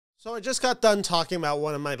So I just got done talking about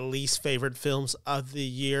one of my least favorite films of the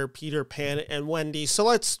year, Peter Pan and Wendy. So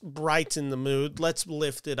let's brighten the mood. Let's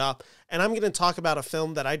lift it up. And I'm going to talk about a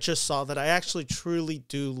film that I just saw that I actually truly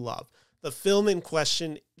do love. The film in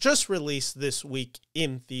question just released this week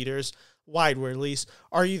in theaters, wide release.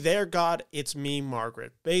 Are You There, God? It's Me,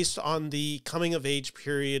 Margaret, based on the coming-of-age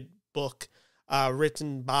period book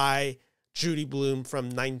written by Judy Blume from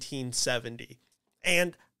 1970.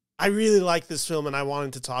 And I really like this film, and I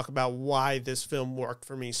wanted to talk about why this film worked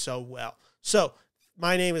for me so well. So,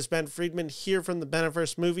 my name is Ben Friedman, here from the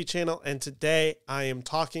Beneverse Movie Channel, and today I am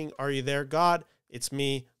talking Are You There, God? It's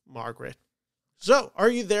Me, Margaret. So,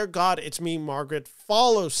 Are You There, God? It's Me, Margaret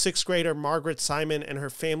follows sixth grader Margaret Simon and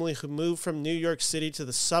her family who moved from New York City to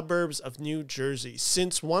the suburbs of New Jersey.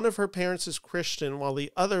 Since one of her parents is Christian while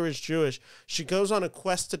the other is Jewish, she goes on a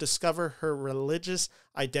quest to discover her religious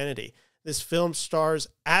identity. This film stars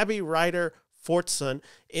Abby Ryder Fortson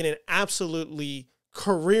in an absolutely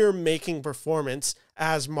career-making performance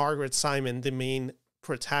as Margaret Simon, the main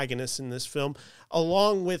protagonist in this film,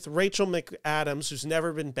 along with Rachel McAdams, who's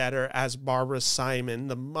never been better, as Barbara Simon,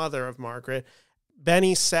 the mother of Margaret,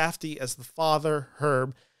 Benny Safdie as the father,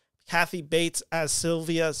 Herb, Kathy Bates as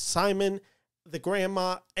Sylvia Simon, the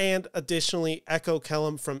grandma, and additionally Echo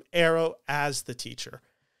Kellum from Arrow as the teacher.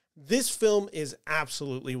 This film is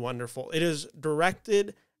absolutely wonderful. It is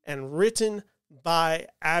directed and written by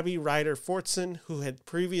Abby Ryder Fortson, who had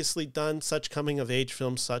previously done such coming-of-age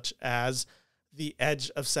films such as The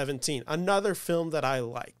Edge of 17, another film that I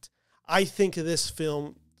liked. I think this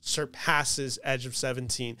film surpasses Edge of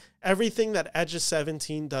 17. Everything that Edge of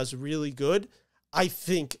 17 does really good, I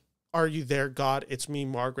think Are You There, God? It's Me,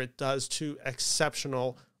 Margaret does to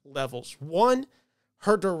exceptional levels. One,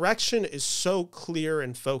 her direction is so clear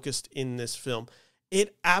and focused in this film.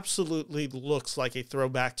 It absolutely looks like a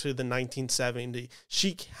throwback to the 1970s.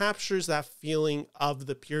 She captures that feeling of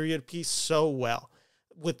the period piece so well.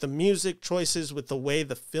 With the music choices, with the way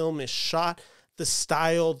the film is shot, the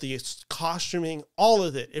style, the costuming, all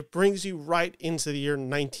of it. It brings you right into the year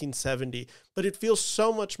 1970. But it feels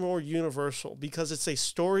so much more universal because it's a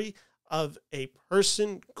story of a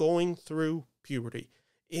person going through puberty.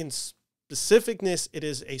 In specificness, it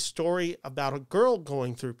is a story about a girl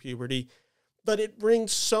going through puberty, but it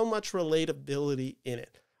brings so much relatability in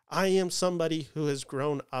it. I am somebody who has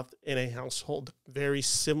grown up in a household very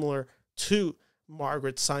similar to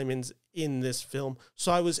Margaret Simon's in this film,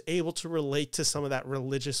 so I was able to relate to some of that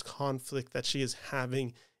religious conflict that she is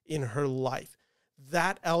having in her life.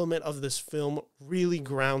 That element of this film really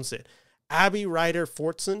grounds it. Abby Ryder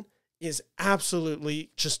Fortson is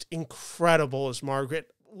absolutely just incredible as Margaret.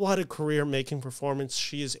 What a career-making performance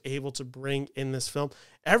she is able to bring in this film.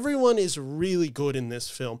 Everyone is really good in this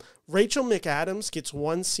film. Rachel McAdams gets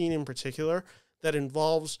one scene in particular that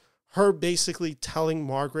involves her basically telling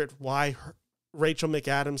Margaret why Rachel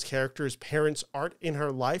McAdams' character's parents aren't in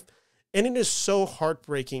her life. And it is so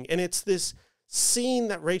heartbreaking. And it's this scene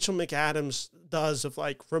that Rachel McAdams does of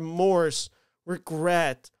like remorse,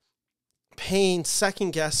 regret, pain,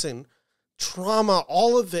 second-guessing, trauma,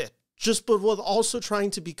 all of it. But with also trying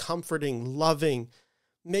to be comforting, loving,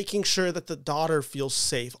 making sure that the daughter feels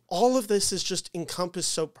safe. All of this is just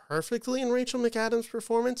encompassed so perfectly in Rachel McAdams'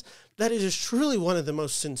 performance that it is truly one of the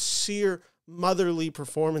most sincere, motherly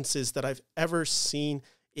performances that I've ever seen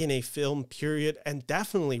in a film, period, and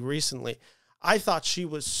definitely recently. I thought she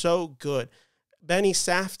was so good. Benny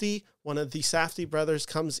Safdie, one of the Safdie brothers,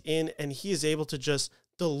 comes in and he is able to just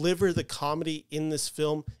deliver the comedy in this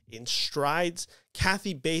film in strides.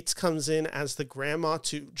 Kathy Bates comes in as the grandma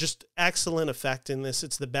to just excellent effect in this.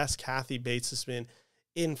 It's the best Kathy Bates has been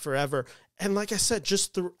in forever. And like I said,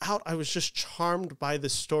 just throughout, I was just charmed by the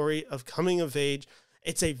story of coming of age.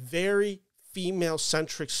 It's a very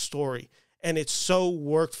female-centric story, and it so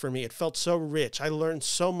worked for me. It felt so rich. I learned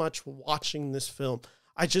so much watching this film.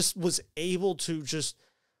 I just was able to just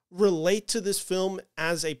relate to this film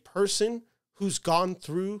as a person who's gone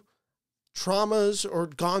through traumas or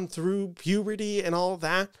gone through puberty and all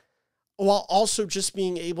that, while also just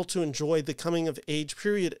being able to enjoy the coming of age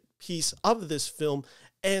period piece of this film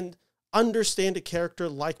and understand a character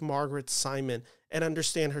like Margaret Simon and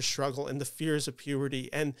understand her struggle and the fears of puberty.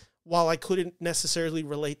 And while I couldn't necessarily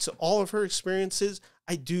relate to all of her experiences,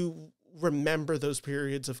 I do remember those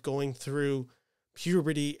periods of going through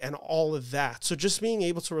puberty and all of that. So just being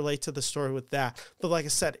able to relate to the story with that. But like I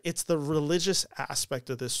said, it's the religious aspect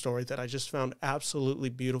of this story that I just found absolutely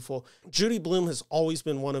beautiful. Judy Blume has always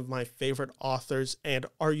been one of my favorite authors, and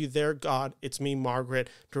Are You There, God? It's Me, Margaret,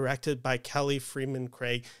 directed by Kelly Freeman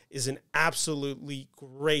Craig, is an absolutely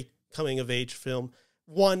great coming of age film.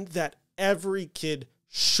 One that every kid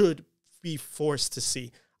should be forced to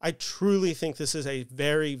see. I truly think this is a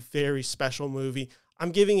very, very special movie.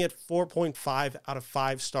 I'm giving it 4.5 out of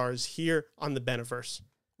 5 stars here on the Beneverse.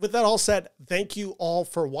 With that all said, thank you all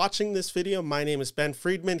for watching this video. My name is Ben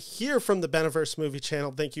Friedman here from the Beneverse Movie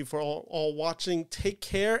Channel. Thank you for all watching. Take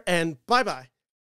care and bye-bye.